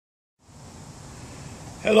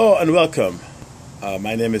Hello and welcome.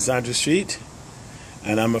 My name is Streat,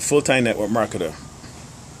 and I'm a full-time network marketer.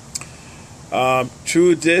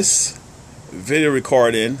 Through this video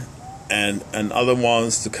recording and other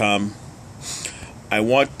ones to come, I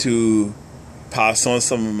want to pass on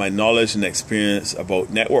some of my knowledge and experience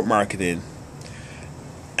about network marketing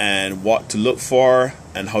and what to look for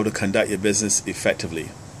and how to conduct your business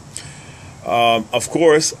effectively. Of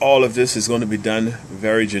course, all of this is going to be done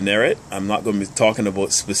very generic. I'm not going to be talking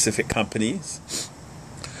about specific companies.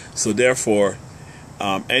 So therefore,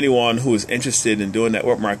 anyone who is interested in doing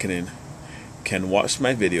network marketing can watch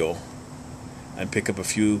my video and pick up a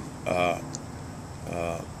few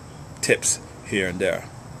tips here and there.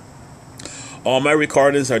 All my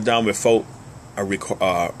recordings are done without a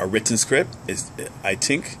written script.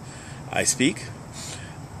 I speak,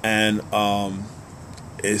 and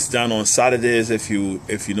it's done on Saturdays if you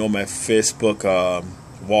know my Facebook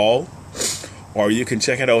wall, or you can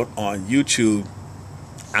check it out on YouTube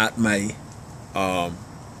at my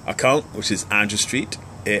account, which is Andrew Streat,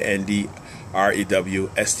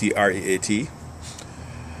 ANDREWSTREAT.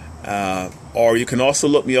 Or you can also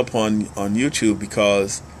look me up on YouTube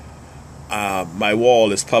because my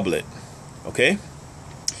wall is public. Okay?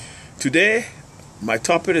 Today, my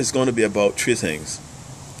topic is going to be about three things: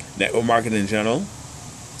 network marketing in general,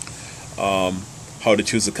 how to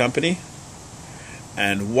choose a company,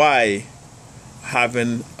 and why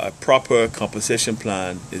having a proper compensation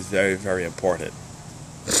plan is very, very important.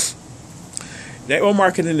 Network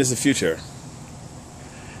marketing is the future,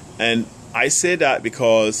 and I say that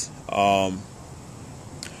because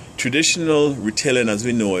traditional retailing as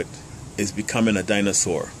we know it is becoming a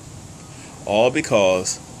dinosaur, all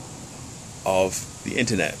because of the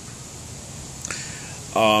internet.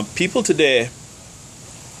 People today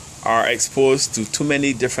are exposed to too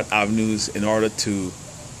many different avenues in order to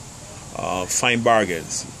find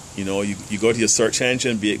bargains. You know, you go to your search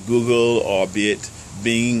engine, be it Google or be it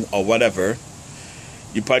Bing or whatever.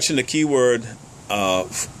 You punch in the keyword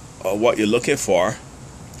of what you're looking for,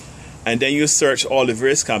 and then you search all the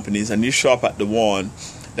various companies and you shop at the one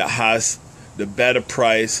that has the better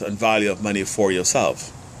price and value of money for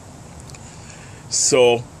yourself.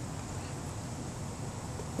 So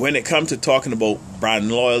when it comes to talking about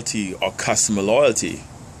brand loyalty or customer loyalty,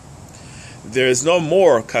 there is no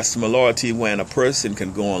more customer loyalty when a person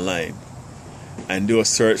can go online and do a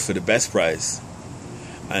search for the best price,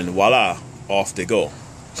 and voila, off they go.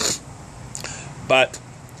 But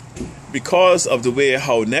because of the way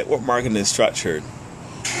how network marketing is structured,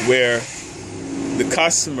 where the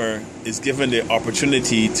customer is given the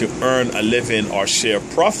opportunity to earn a living or share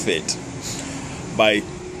profit by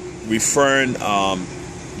referring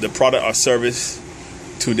the product or service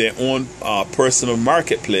to their own personal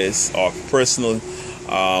marketplace or personal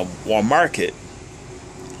market.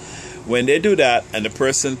 When they do that and the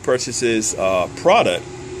person purchases a product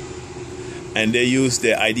and they use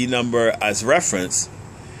their ID number as reference,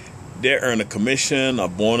 they earn a commission, a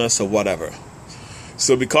bonus, or whatever.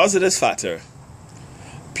 So because of this factor,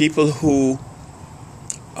 people who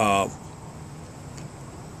are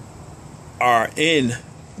in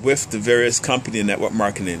with the various company and network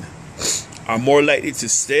marketing are more likely to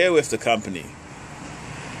stay with the company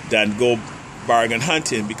than go bargain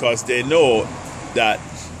hunting, because they know that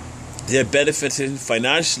they're benefiting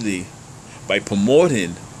financially by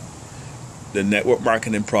promoting the network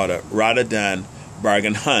marketing product rather than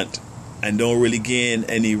bargain hunt and don't really gain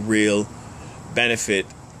any real benefit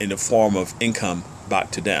in the form of income back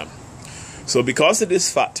to them. So because of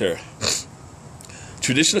this factor,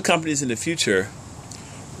 traditional companies in the future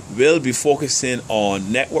will be focusing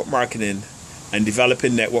on network marketing and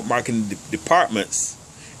developing network marketing departments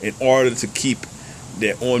in order to keep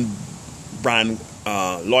their own brand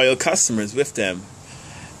loyal customers with them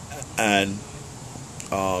and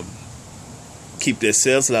keep their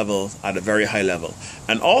sales level at a very high level.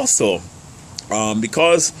 And also,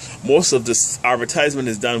 because most of this advertisement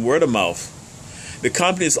is done word of mouth, the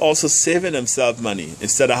company is also saving themselves money.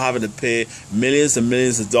 Instead of having to pay millions and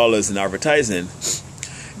millions of dollars in advertising,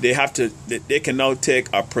 they can now take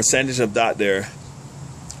a percentage of that there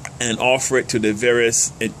and offer it to the various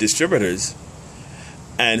distributors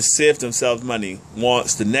and save themselves money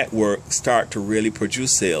once the network start to really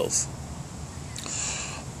produce sales.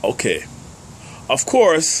 Okay, of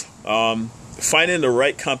course, finding the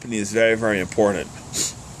right company is very, very important.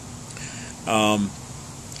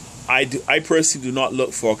 I personally do not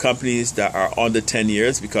look for companies that are under 10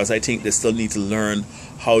 years because I think they still need to learn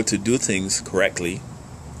how to do things correctly.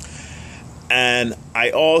 And I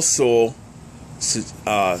also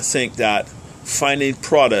think that finding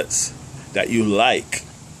products that you like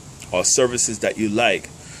or services that you like,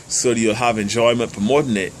 so that you'll have enjoyment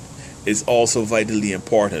promoting it, is also vitally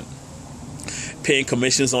important. Paying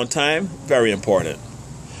commissions on time, very important.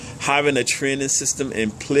 Having a training system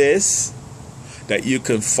in place that you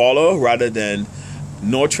can follow rather than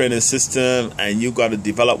no training system and you got to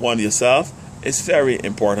develop one yourself is very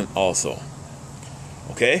important also.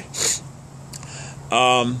 Okay?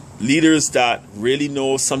 Leaders that really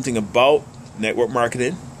know something about network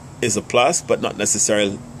marketing is a plus, but not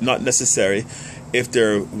necessary if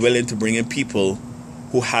they're willing to bring in people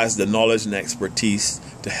who has the knowledge and expertise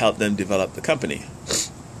to help them develop the company.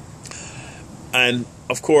 And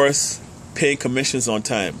of course, paying commissions on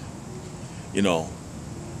time. You know,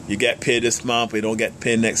 you get paid this month, but you don't get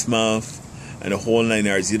paid next month, and the whole 9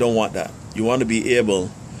 yards. You don't want that. You want to be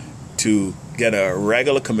able to get a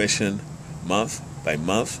regular commission month by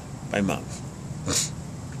month by month.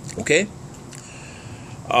 Okay?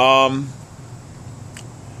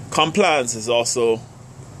 Compliance is also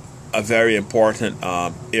a very important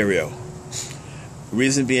area.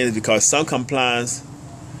 Reason being is because some compliance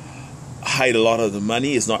hide a lot of the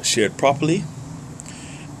money, is not shared properly.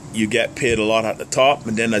 You get paid a lot at the top,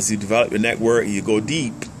 and then as you develop your network, you go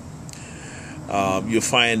deep. You'll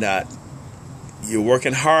find that you're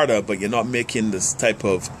working harder, but you're not making this type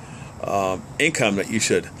of income that you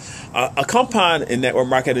should. A compound in network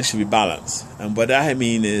marketing should be balanced, and what that I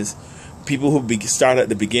mean is people who start at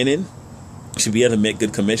the beginning should be able to make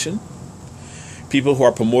good commission. People who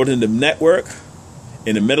are promoting the network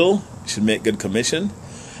in the middle should make good commission,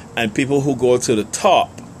 and people who go to the top,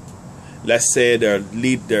 let's say they're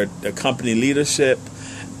company leadership,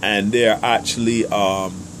 and they're actually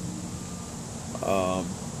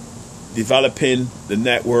developing the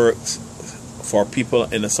networks for people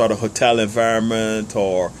in a sort of hotel environment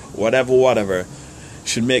or whatever,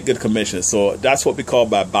 should make good commission. So that's what we call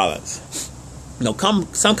by balance. Now,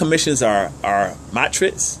 some commissions are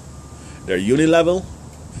matrix, they're unilevel,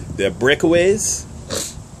 they're breakaways.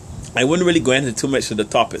 I wouldn't really go into too much of the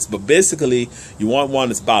topics, but basically you want one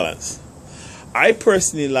that's balanced. I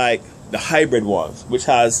personally like the hybrid ones, which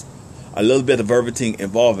has a little bit of everything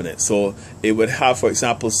involved in it. So it would have, for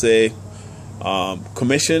example, say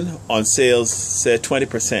commission on sales, say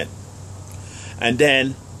 20%, and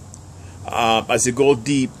then as you go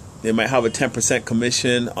deep, they might have a 10%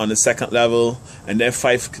 commission on the second level, and then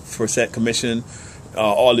 5% commission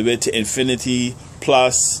all the way to infinity,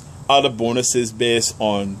 plus other bonuses based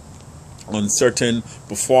on certain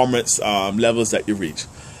performance levels that you reach.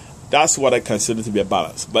 That's what I consider to be a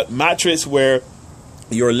balance. But matrix, where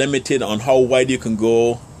you're limited on how wide you can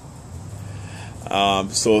go.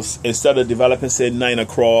 So instead of developing, say, 9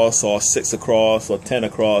 across or 6 across or 10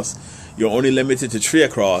 across, you're only limited to 3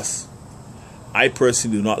 across. I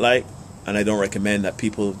personally do not like, and I don't recommend that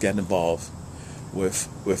people get involved with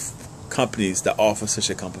companies that offer such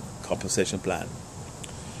a compensation plan.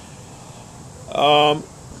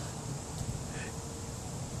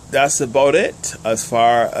 That's about it as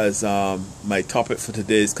far as my topic for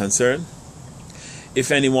today is concerned.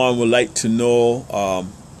 If anyone would like to know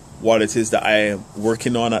what it is that I am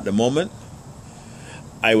working on at the moment,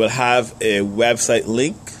 I will have a website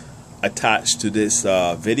link attached to this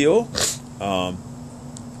video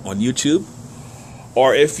on YouTube.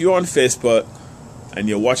 Or if you're on Facebook and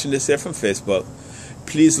you're watching this here from Facebook,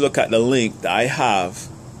 please look at the link that I have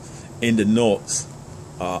in the notes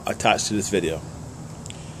attached to this video.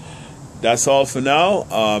 That's all for now.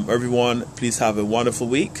 Everyone, please have a wonderful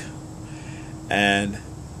week. And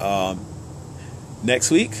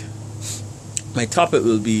next week, my topic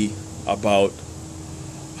will be about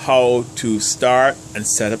how to start and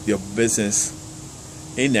set up your business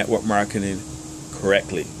in network marketing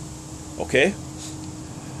correctly. Okay?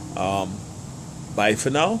 Bye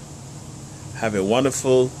for now. Have a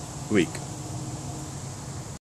wonderful week.